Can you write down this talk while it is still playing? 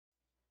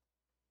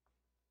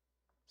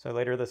So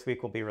later this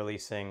week, we'll be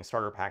releasing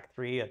Starter Pack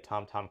 3, a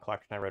TomTom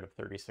collection I wrote of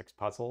 36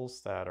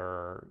 puzzles that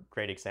are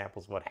great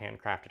examples of what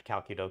handcrafted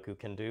Kalkidoku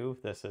can do.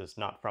 This is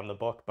not from the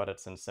book, but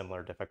it's in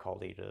similar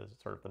difficulty to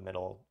sort of the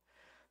middle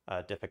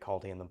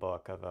difficulty in the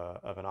book of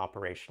an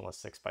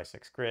operationalist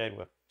 6x6 grid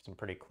with some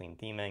pretty clean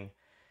theming.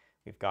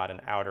 We've got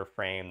an outer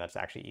frame that's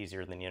actually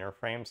easier than the inner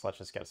frame, so let's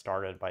just get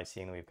started by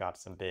seeing that we've got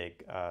some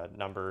big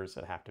numbers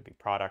that have to be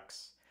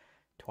products.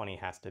 20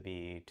 has to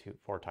be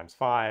 4 times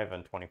 5,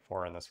 and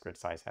 24 in this grid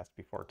size has to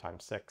be 4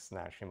 times 6, and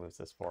that actually moves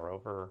this 4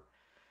 over.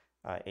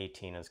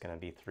 18 is going to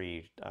be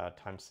 3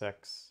 times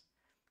 6,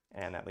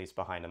 and that leaves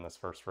behind in this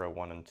first row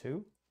 1 and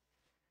 2.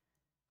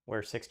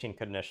 Where 16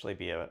 could initially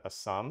be a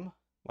sum,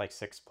 like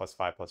 6 plus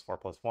 5 plus 4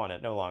 plus 1,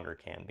 it no longer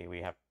can be.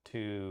 We have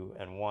 2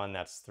 and 1,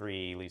 that's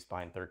 3, leaves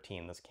behind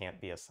 13. This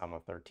can't be a sum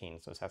of 13,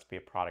 so this has to be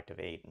a product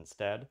of 8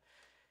 instead.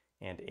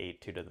 And 8,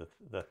 2 to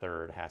the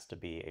third has to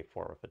be a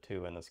 4 with a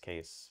 2 in this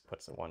case.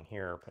 Puts a 1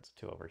 here, puts a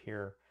 2 over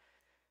here.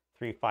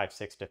 3, 5,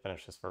 6 to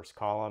finish this first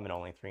column, and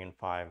only 3 and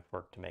 5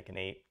 work to make an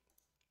 8.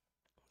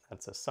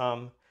 That's a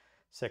sum.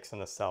 6 in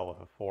the cell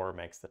with a 4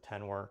 makes the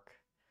 10 work.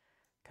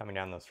 Coming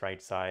down this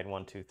right side,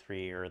 1, 2,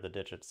 3 are the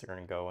digits that are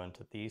going to go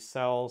into these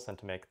cells, and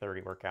to make 30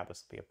 work out,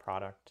 this will be a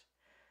product.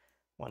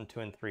 1,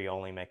 2, and 3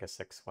 only make a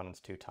 6 when it's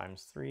 2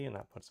 times 3, and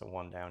that puts a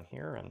 1 down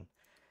here, and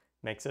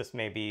makes this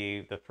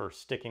maybe the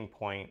first sticking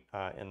point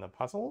in the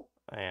puzzle,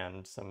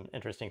 and some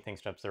interesting things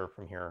to observe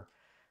from here.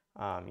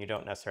 You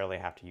don't necessarily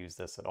have to use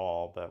this at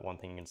all, but one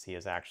thing you can see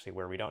is actually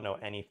where we don't know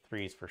any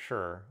 3s for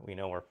sure, we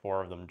know where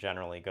 4 of them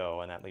generally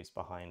go, and that leaves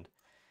behind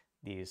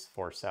these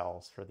 4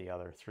 cells for the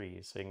other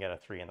 3s. So you can get a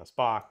 3 in this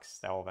box.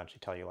 That will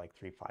eventually tell you like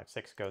 3, 5,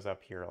 6 goes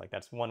up here. Like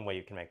that's one way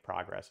you can make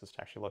progress, is to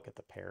actually look at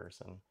the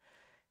pairs and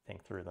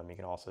think through them. You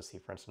can also see,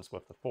 for instance,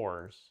 with the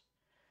 4s,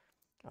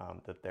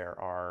 that there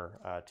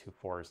are 2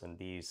 4s in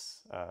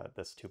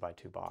this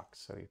 2x2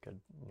 box. So you could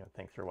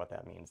think through what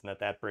that means, and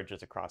that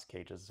bridges across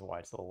cages is why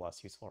it's a little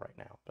less useful right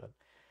now. But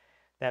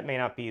that may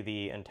not be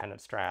the intended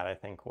strat. I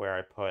think where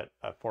I put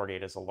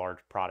 48 as a large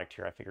product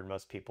here, I figured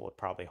most people would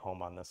probably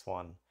home on this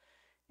one.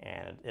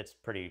 And it's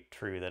pretty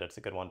true that it's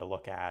a good one to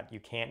look at.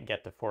 You can't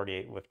get to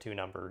 48 with 2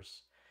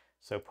 numbers,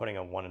 so putting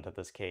a 1 into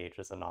this cage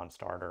is a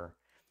non-starter.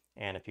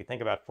 And if you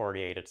think about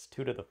 48, it's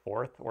 2 to the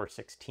 4th, or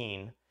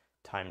 16,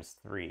 times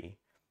 3.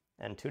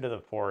 And 2 to the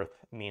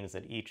 4th means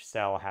that each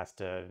cell has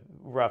to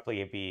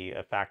roughly be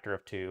a factor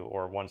of 2,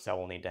 or one cell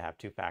will need to have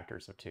 2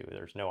 factors of 2.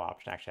 There's no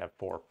option to actually have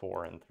 4,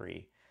 4, and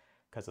 3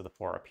 because of the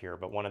 4 up here.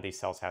 But one of these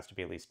cells has to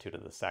be at least 2 to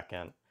the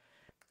 2nd.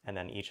 And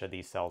then each of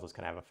these cells is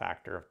going to have a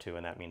factor of 2,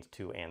 and that means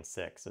 2 and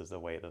 6 is the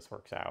way this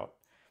works out.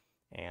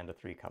 And a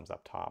 3 comes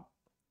up top.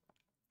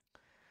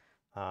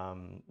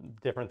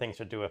 Different things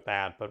to do with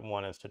that, but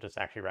one is to just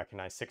actually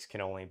recognize 6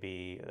 can only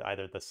be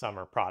either the sum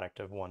or product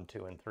of 1,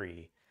 2, and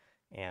 3.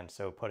 And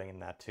so putting in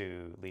that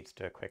 2 leads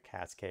to a quick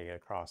cascade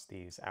across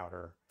these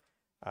outer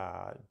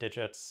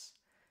digits.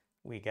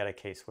 We get a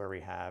case where we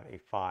have a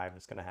 5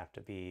 that's going to have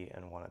to be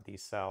in one of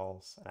these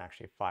cells, and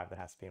actually a 5 that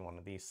has to be in one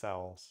of these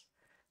cells.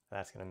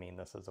 That's going to mean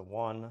this is a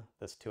 1.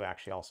 This 2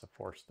 actually also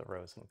forced the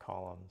rows and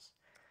columns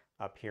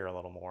up here a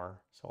little more.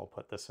 So we'll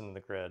put this into the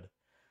grid.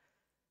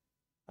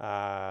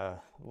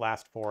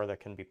 Last 4 that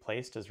can be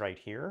placed is right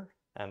here,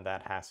 and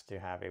that has to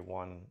have a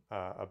 1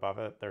 above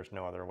it. There's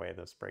no other way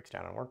this breaks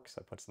down and works. So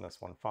it puts in this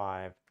 1,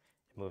 5.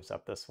 It moves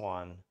up this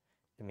 1.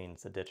 It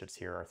means the digits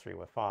here are 3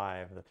 with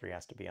 5. The 3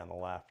 has to be on the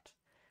left.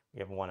 We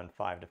have 1 and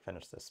 5 to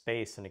finish this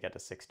space, and to get to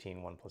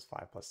 16, 1 plus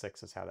 5 plus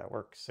 6 is how that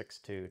works. 6,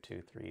 2,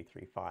 2, 3,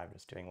 3, 5,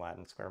 just doing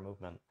Latin square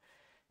movement.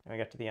 And we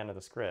get to the end of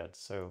this grid.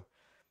 So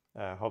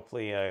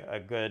hopefully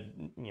a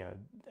good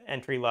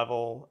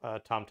entry-level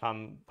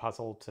TomTom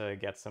puzzle to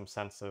get some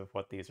sense of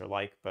what these are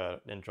like,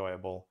 but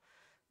enjoyable.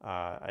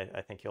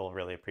 I think you'll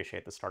really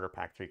appreciate the Starter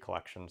Pack 3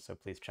 collection, so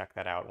please check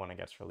that out when it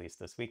gets released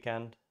this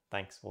weekend.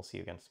 Thanks, we'll see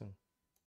you again soon.